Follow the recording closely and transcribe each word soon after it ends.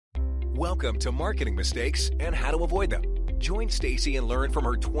Welcome to Marketing Mistakes and How to Avoid Them. Join Stacy and learn from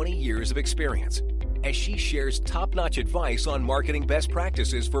her 20 years of experience as she shares top-notch advice on marketing best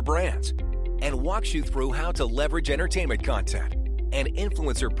practices for brands and walks you through how to leverage entertainment content and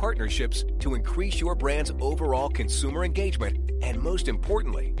influencer partnerships to increase your brand's overall consumer engagement and, most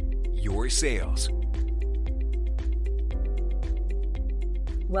importantly, your sales.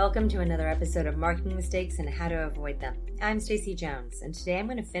 Welcome to another episode of Marketing Mistakes and How to Avoid Them. I'm Stacy Jones, and today I'm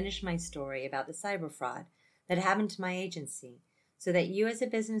going to finish my story about the cyber fraud that happened to my agency so that you as a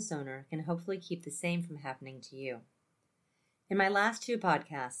business owner can hopefully keep the same from happening to you. In my last two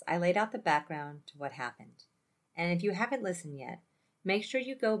podcasts, I laid out the background to what happened. And if you haven't listened yet, make sure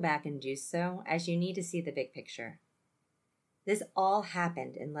you go back and do so, as you need to see the big picture. This all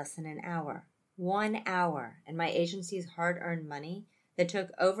happened in less than an hour. 1 hour, and my agency's hard-earned money that took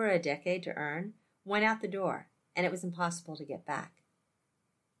over a decade to earn went out the door, and it was impossible to get back.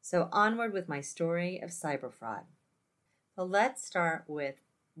 So onward with my story of cyber fraud. So let's start with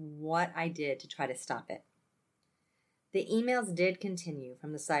what I did to try to stop it. The emails did continue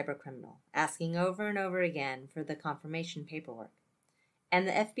from the cyber criminal, asking over and over again for the confirmation paperwork. And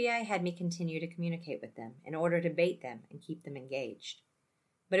the FBI had me continue to communicate with them in order to bait them and keep them engaged.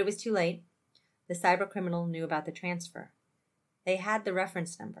 But it was too late. The cyber criminal knew about the transfer. They had the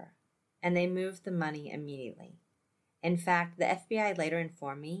reference number, and they moved the money immediately. In fact, the FBI later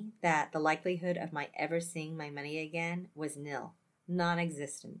informed me that the likelihood of my ever seeing my money again was nil,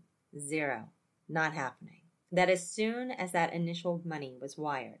 non-existent, zero, not happening. That as soon as that initial money was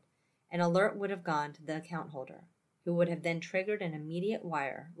wired, an alert would have gone to the account holder, who would have then triggered an immediate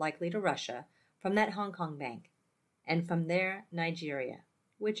wire, likely to Russia, from that Hong Kong bank, and from there, Nigeria,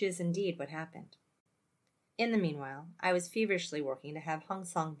 which is indeed what happened. In the meanwhile, I was feverishly working to have Hong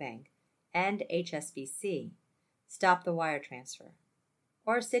Kong Bank and HSBC stop the wire transfer,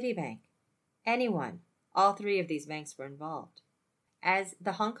 or Citibank, anyone. All three of these banks were involved. As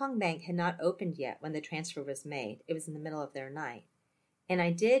the Hong Kong Bank had not opened yet when the transfer was made, it was in the middle of their night, and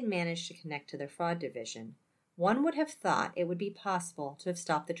I did manage to connect to their fraud division, one would have thought it would be possible to have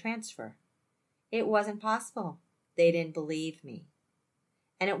stopped the transfer. It wasn't possible. They didn't believe me.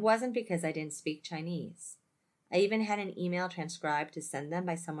 And it wasn't because I didn't speak Chinese. I even had an email transcribed to send them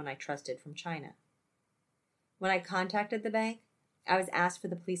by someone I trusted from China. When I contacted the bank, I was asked for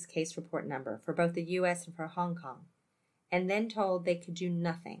the police case report number for both the U.S. and for Hong Kong, and then told they could do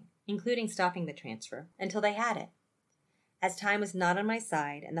nothing, including stopping the transfer, until they had it. As time was not on my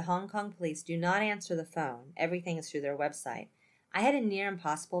side and the Hong Kong police do not answer the phone, everything is through their website, I had a near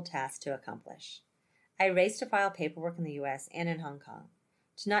impossible task to accomplish. I raced to file paperwork in the U.S. and in Hong Kong,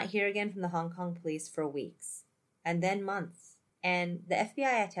 to not hear again from the Hong Kong police for weeks, and then months. And the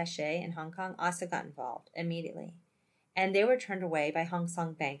FBI attaché in Hong Kong also got involved immediately, and they were turned away by Hong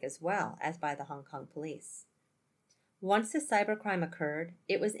Kong Bank as well as by the Hong Kong police. Once the cybercrime occurred,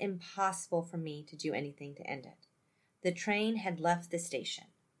 it was impossible for me to do anything to end it. The train had left the station.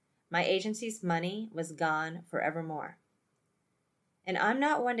 My agency's money was gone forevermore. And I'm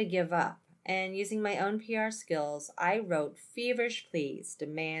not one to give up, and using my own PR skills, I wrote feverish pleas,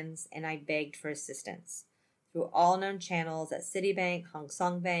 demands, and I begged for assistance through all known channels at Citibank, Hong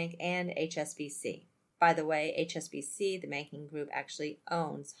Kong Bank, and HSBC. By the way, HSBC, the banking group, actually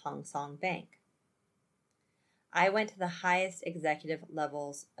owns Hong Kong Bank. I went to the highest executive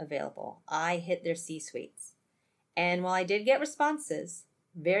levels available. I hit their C-suites. And while I did get responses,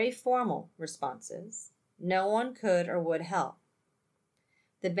 very formal responses, no one could or would help.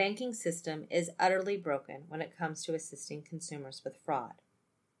 The banking system is utterly broken when it comes to assisting consumers with fraud.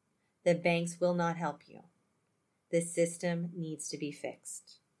 The banks will not help you. The system needs to be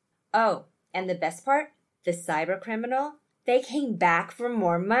fixed. Oh, and the best part? The cyber criminal? They came back for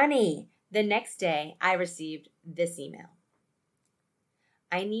more money. The next day, I received this email.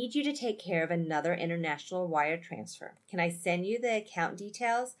 I need you to take care of another international wire transfer. Can I send you the account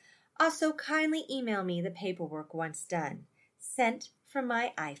details? Also, kindly email me the paperwork once done. Sent from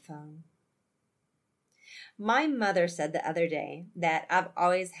my iPhone. My mother said the other day that I've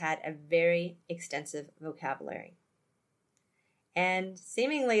always had a very extensive vocabulary. And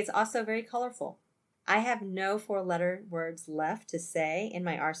seemingly it's also very colorful. I have no 4-letter words left to say in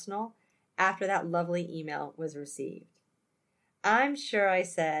my arsenal after that lovely email was received. I'm sure I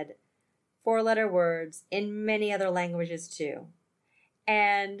said 4-letter words in many other languages too.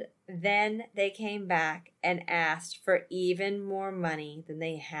 And then they came back and asked for even more money than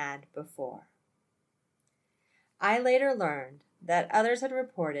they had before. I later learned that others had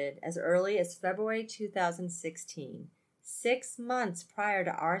reported as early as February 2016, 6 months prior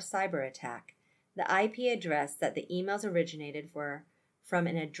to our cyber attack, the IP address that the emails originated were from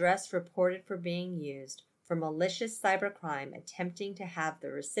an address reported for being used for malicious cybercrime attempting to have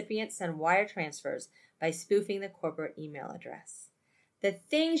the recipient send wire transfers by spoofing the corporate email address. The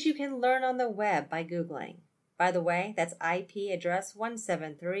things you can learn on the web by Googling. By the way, that's IP address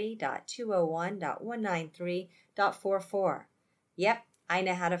 173.201.193.44. Yep, I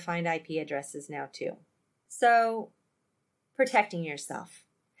know how to find IP addresses now too. So, protecting yourself.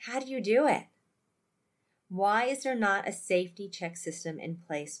 How do you do it? Why is there not a safety check system in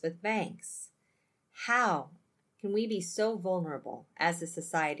place with banks? How can we be so vulnerable as a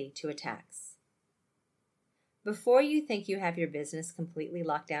society to attacks? Before you think you have your business completely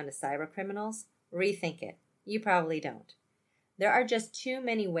locked down to cyber criminals, rethink it. You probably don't. There are just too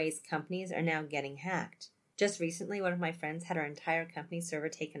many ways companies are now getting hacked. Just recently, one of my friends had her entire company server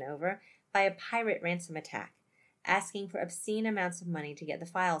taken over by a pirate ransom attack, asking for obscene amounts of money to get the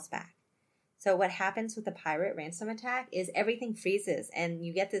files back. So what happens with the pirate ransom attack is everything freezes and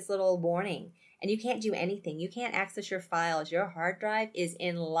you get this little warning and you can't do anything. You can't access your files. Your hard drive is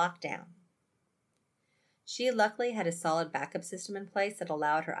in lockdown. She luckily had a solid backup system in place that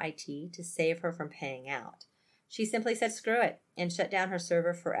allowed her IT to save her from paying out. She simply said screw it and shut down her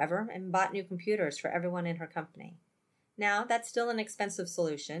server forever and bought new computers for everyone in her company. Now, that's still an expensive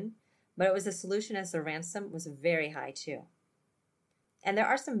solution, but it was a solution as the ransom was very high too. And there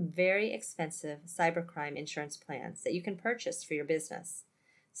are some very expensive cybercrime insurance plans that you can purchase for your business,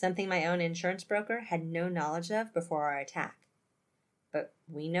 something my own insurance broker had no knowledge of before our attack. But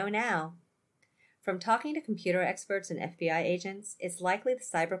we know now. From talking to computer experts and FBI agents, it's likely the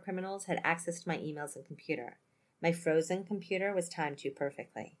cybercriminals had access to my emails and computer. My frozen computer was timed too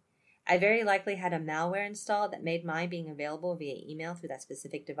perfectly. I very likely had a malware installed that made my being available via email through that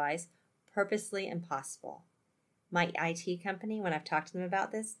specific device purposely impossible. My IT company, when I've talked to them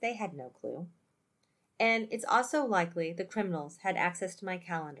about this, they had no clue. And it's also likely the criminals had access to my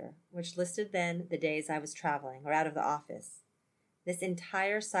calendar, which listed then the days I was traveling or out of the office. This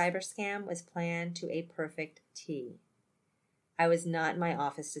entire cyber scam was planned to a perfect T. I was not in my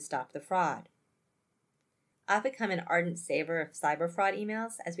office to stop the fraud. I've become an ardent saver of cyber fraud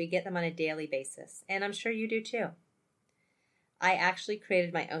emails as we get them on a daily basis, and I'm sure you do too. I actually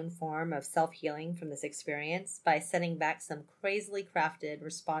created my own form of self-healing from this experience by sending back some crazily crafted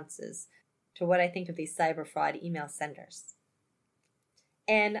responses to what I think of these cyber fraud email senders.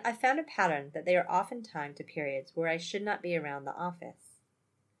 And I found a pattern that they are often timed to periods where I should not be around the office.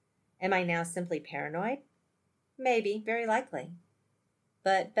 Am I now simply paranoid? Maybe, very likely.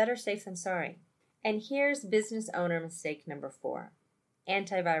 But better safe than sorry. And here's business owner mistake number 4,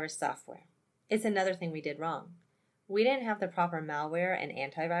 antivirus software. It's another thing we did wrong. We didn't have the proper malware and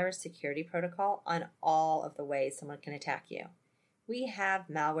antivirus security protocol on all of the ways someone can attack you. We have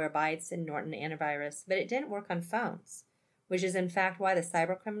Malwarebytes and Norton Antivirus, but it didn't work on phones, which is in fact why the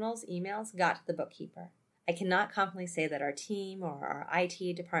cybercriminals' emails got to the bookkeeper. I cannot confidently say that our team or our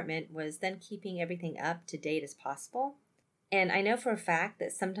IT department was then keeping everything up to date as possible. And I know for a fact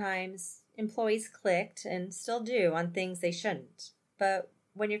that sometimes employees clicked and still do on things they shouldn't. But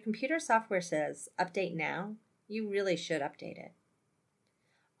when your computer software says update now, you really should update it.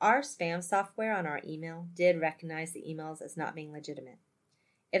 Our spam software on our email did recognize the emails as not being legitimate.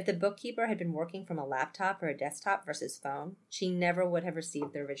 If the bookkeeper had been working from a laptop or a desktop versus phone, she never would have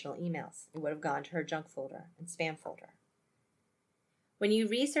received the original emails. It would have gone to her junk folder and spam folder. When you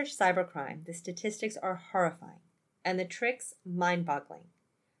research cybercrime, the statistics are horrifying, and the tricks mind-boggling.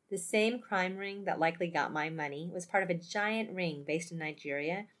 The same crime ring that likely got my money was part of a giant ring based in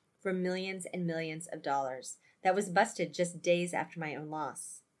Nigeria for millions and millions of dollars that was busted just days after my own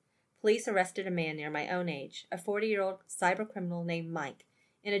loss. Police arrested a man near my own age, a 40-year-old cybercriminal named Mike,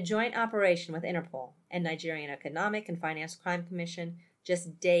 in a joint operation with Interpol and Nigerian Economic and Finance Crime Commission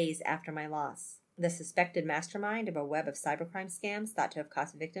just days after my loss. The suspected mastermind of a web of cybercrime scams thought to have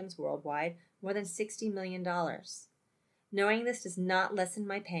cost victims worldwide more than $60 million. Knowing this does not lessen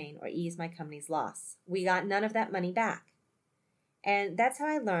my pain or ease my company's loss. We got none of that money back. And that's how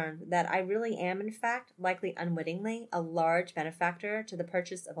I learned that I really am, in fact, likely unwittingly, a large benefactor to the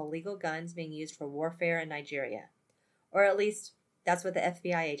purchase of illegal guns being used for warfare in Nigeria. Or at least, that's what the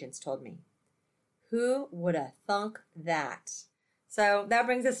FBI agents told me. Who would have thunk that? So that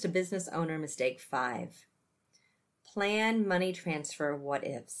brings us to business owner mistake 5. Plan money transfer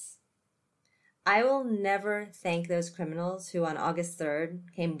what-ifs. I will never thank those criminals who on August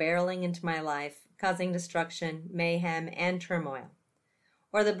 3rd came barreling into my life, causing destruction, mayhem, and turmoil.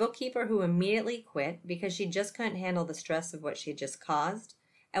 Or the bookkeeper who immediately quit because she just couldn't handle the stress of what she had just caused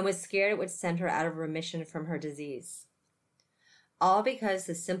and was scared it would send her out of remission from her disease. All because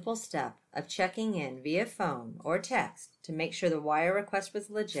the simple step of checking in via phone or text to make sure the wire request was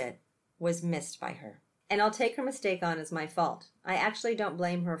legit was missed by her. And I'll take her mistake on as my fault. I actually don't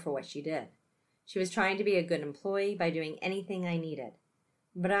blame her for what she did. She was trying to be a good employee by doing anything I needed.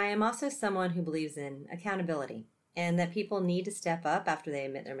 But I am also someone who believes in accountability and that people need to step up after they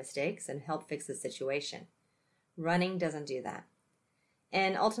admit their mistakes and help fix the situation. Running doesn't do that.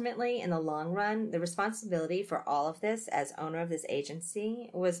 And ultimately, in the long run, the responsibility for all of this as owner of this agency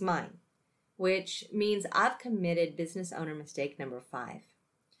was mine, which means I've committed business owner mistake number 5.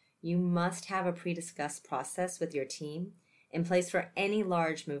 You must have a pre-discussed process with your team in place for any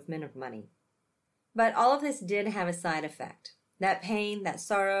large movement of money. But all of this did have a side effect. That pain, that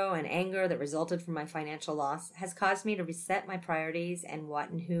sorrow, and anger that resulted from my financial loss has caused me to reset my priorities and what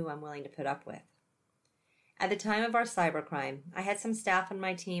and who I'm willing to put up with. At the time of our cybercrime, I had some staff on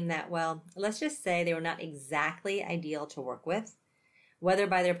my team that, well, let's just say they were not exactly ideal to work with, whether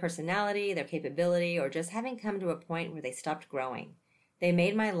by their personality, their capability, or just having come to a point where they stopped growing. They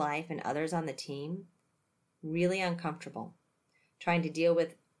made my life and others on the team really uncomfortable, trying to deal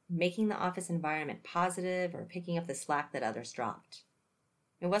with making the office environment positive or picking up the slack that others dropped.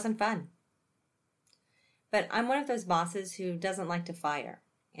 It wasn't fun. But I'm one of those bosses who doesn't like to fire,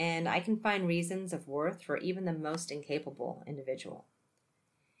 and I can find reasons of worth for even the most incapable individual.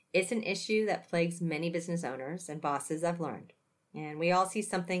 It's an issue that plagues many business owners and bosses, I've learned, and we all see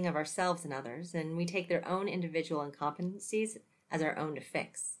something of ourselves in others, and we take their own individual incompetencies as our own to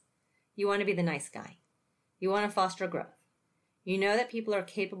fix. You want to be the nice guy. You want to foster growth. You know that people are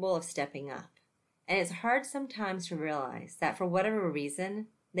capable of stepping up, and it's hard sometimes to realize that for whatever reason,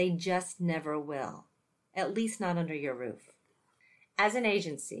 they just never will, at least not under your roof. As an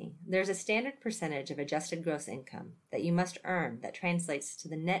agency, there's a standard percentage of adjusted gross income that you must earn that translates to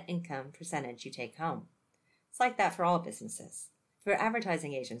the net income percentage you take home. It's like that for all businesses. For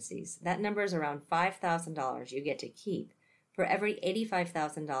advertising agencies, that number is around $5,000 you get to keep for every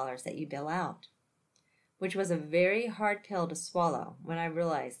 $85,000 that you bill out, which was a very hard pill to swallow when I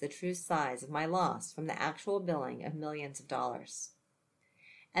realized the true size of my loss from the actual billing of millions of dollars,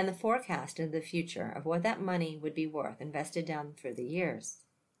 and the forecast into the future of what that money would be worth invested down through the years.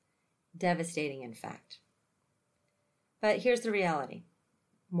 Devastating, in fact. But here's the reality.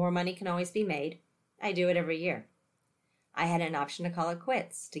 More money can always be made. I do it every year. I had an option to call it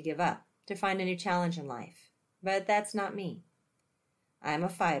quits, to give up, to find a new challenge in life. But that's not me. I'm a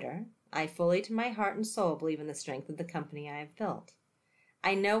fighter. I fully to my heart and soul believe in the strength of the company I have built.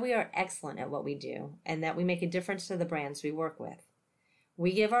 I know we are excellent at what we do and that we make a difference to the brands we work with.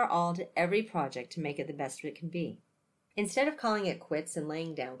 We give our all to every project to make it the best it can be. Instead of calling it quits and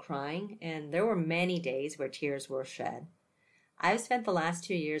laying down crying, and there were many days where tears were shed, I've spent the last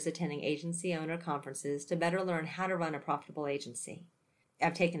 2 years attending agency owner conferences to better learn how to run a profitable agency.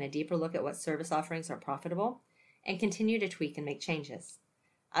 I've taken a deeper look at what service offerings are profitable and continue to tweak and make changes.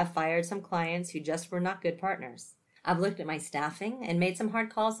 I've fired some clients who just were not good partners. I've looked at my staffing and made some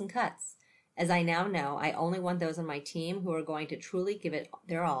hard calls and cuts, as I now know I only want those on my team who are going to truly give it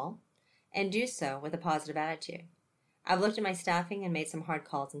their all and do so with a positive attitude. I've looked at my staffing and made some hard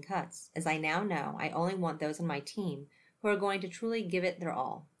calls and cuts, as I now know I only want those on my team who are going to truly give it their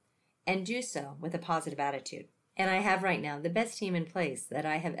all and do so with a positive attitude. And I have right now the best team in place that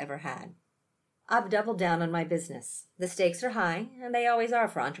I have ever had. I've doubled down on my business. The stakes are high, and they always are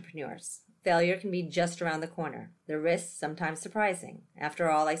for entrepreneurs. Failure can be just around the corner, the risks sometimes surprising. After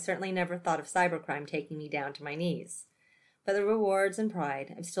all, I certainly never thought of cybercrime taking me down to my knees. But the rewards and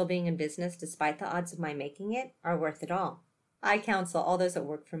pride of still being in business despite the odds of my making it are worth it all. I counsel all those that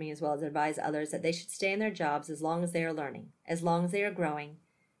work for me as well as advise others that they should stay in their jobs as long as they are learning, as long as they are growing.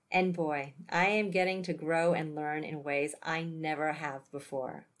 And boy, I am getting to grow and learn in ways I never have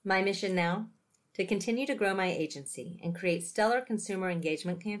before. My mission now? To continue to grow my agency and create stellar consumer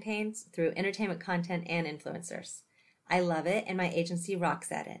engagement campaigns through entertainment content and influencers. I love it, and my agency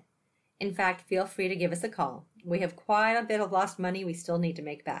rocks at it. In fact, feel free to give us a call. We have quite a bit of lost money we still need to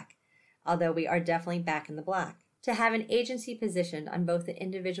make back, although we are definitely back in the black. To have an agency positioned on both the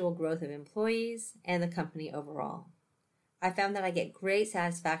individual growth of employees and the company overall. I found that I get great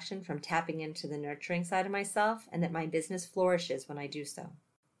satisfaction from tapping into the nurturing side of myself and that my business flourishes when I do so.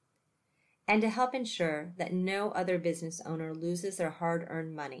 And to help ensure that no other business owner loses their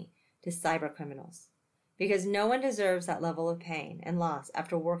hard-earned money to cyber criminals, because no one deserves that level of pain and loss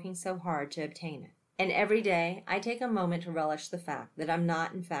after working so hard to obtain it. And every day, I take a moment to relish the fact that I'm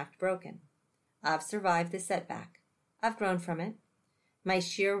not, in fact, broken. I've survived the setback. I've grown from it. My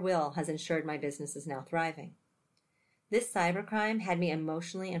sheer will has ensured my business is now thriving. This cybercrime had me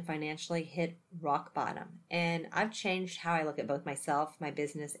emotionally and financially hit rock bottom, and I've changed how I look at both myself, my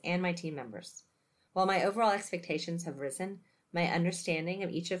business, and my team members. While my overall expectations have risen, my understanding of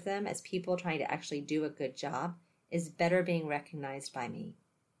each of them as people trying to actually do a good job is better being recognized by me.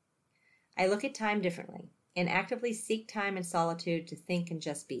 I look at time differently and actively seek time and solitude to think and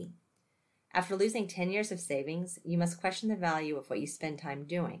just be. After losing 10 years of savings, you must question the value of what you spend time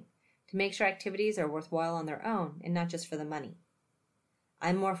doing to make sure activities are worthwhile on their own and not just for the money.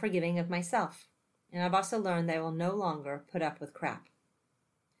 I'm more forgiving of myself, and I've also learned that I will no longer put up with crap.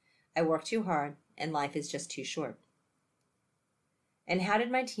 I work too hard, and life is just too short. And how did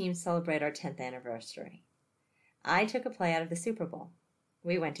my team celebrate our 10th anniversary? I took a play out of the Super Bowl.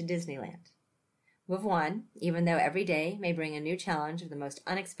 We went to Disneyland. We've won, even though every day may bring a new challenge of the most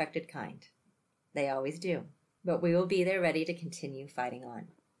unexpected kind. They always do, but we will be there ready to continue fighting on.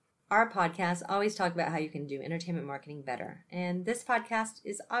 Our podcasts always talk about how you can do entertainment marketing better, and this podcast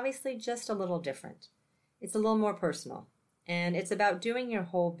is obviously just a little different. It's a little more personal, and it's about doing your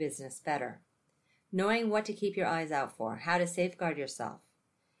whole business better, knowing what to keep your eyes out for, how to safeguard yourself,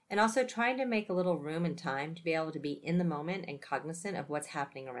 and also trying to make a little room and time to be able to be in the moment and cognizant of what's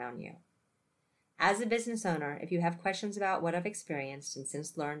happening around you. As a business owner, if you have questions about what I've experienced and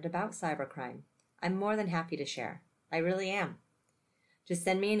since learned about cybercrime, I'm more than happy to share. I really am. Just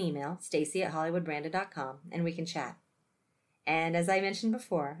send me an email, stacy@hollywoodbranded.com, and we can chat. And as I mentioned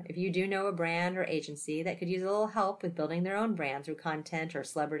before, if you do know a brand or agency that could use a little help with building their own brand through content or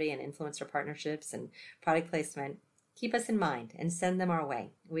celebrity and influencer partnerships and product placement, keep us in mind and send them our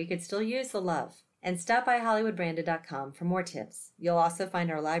way. We could still use the love. And stop by hollywoodbranded.com for more tips. You'll also find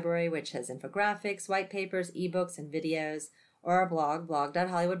our library, which has infographics, white papers, ebooks, and videos, or our blog,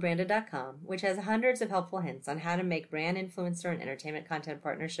 blog.hollywoodbranded.com, which has hundreds of helpful hints on how to make brand influencer and entertainment content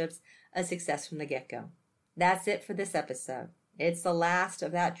partnerships a success from the get-go. That's it for this episode. It's the last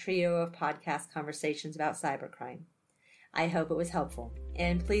of that trio of podcast conversations about cybercrime. I hope it was helpful,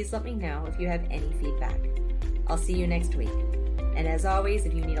 and please let me know if you have any feedback. I'll see you next week. And as always,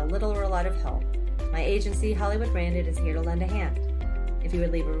 if you need a little or a lot of help, my agency, Hollywood Branded, is here to lend a hand. If you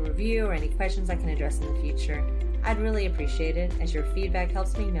would leave a review or any questions I can address in the future, I'd really appreciate it, as your feedback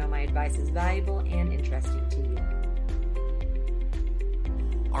helps me know my advice is valuable and interesting to you.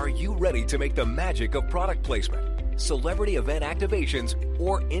 Are you ready to make the magic of product placement, celebrity event activations,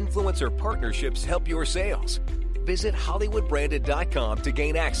 or influencer partnerships help your sales? Visit hollywoodbranded.com to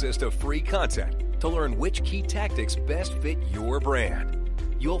gain access to free content to learn which key tactics best fit your brand.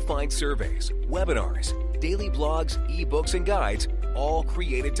 You'll find surveys, webinars, daily blogs, ebooks, and guides, all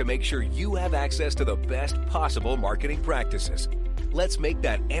created to make sure you have access to the best possible marketing practices. Let's make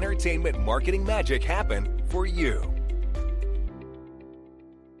that entertainment marketing magic happen for you.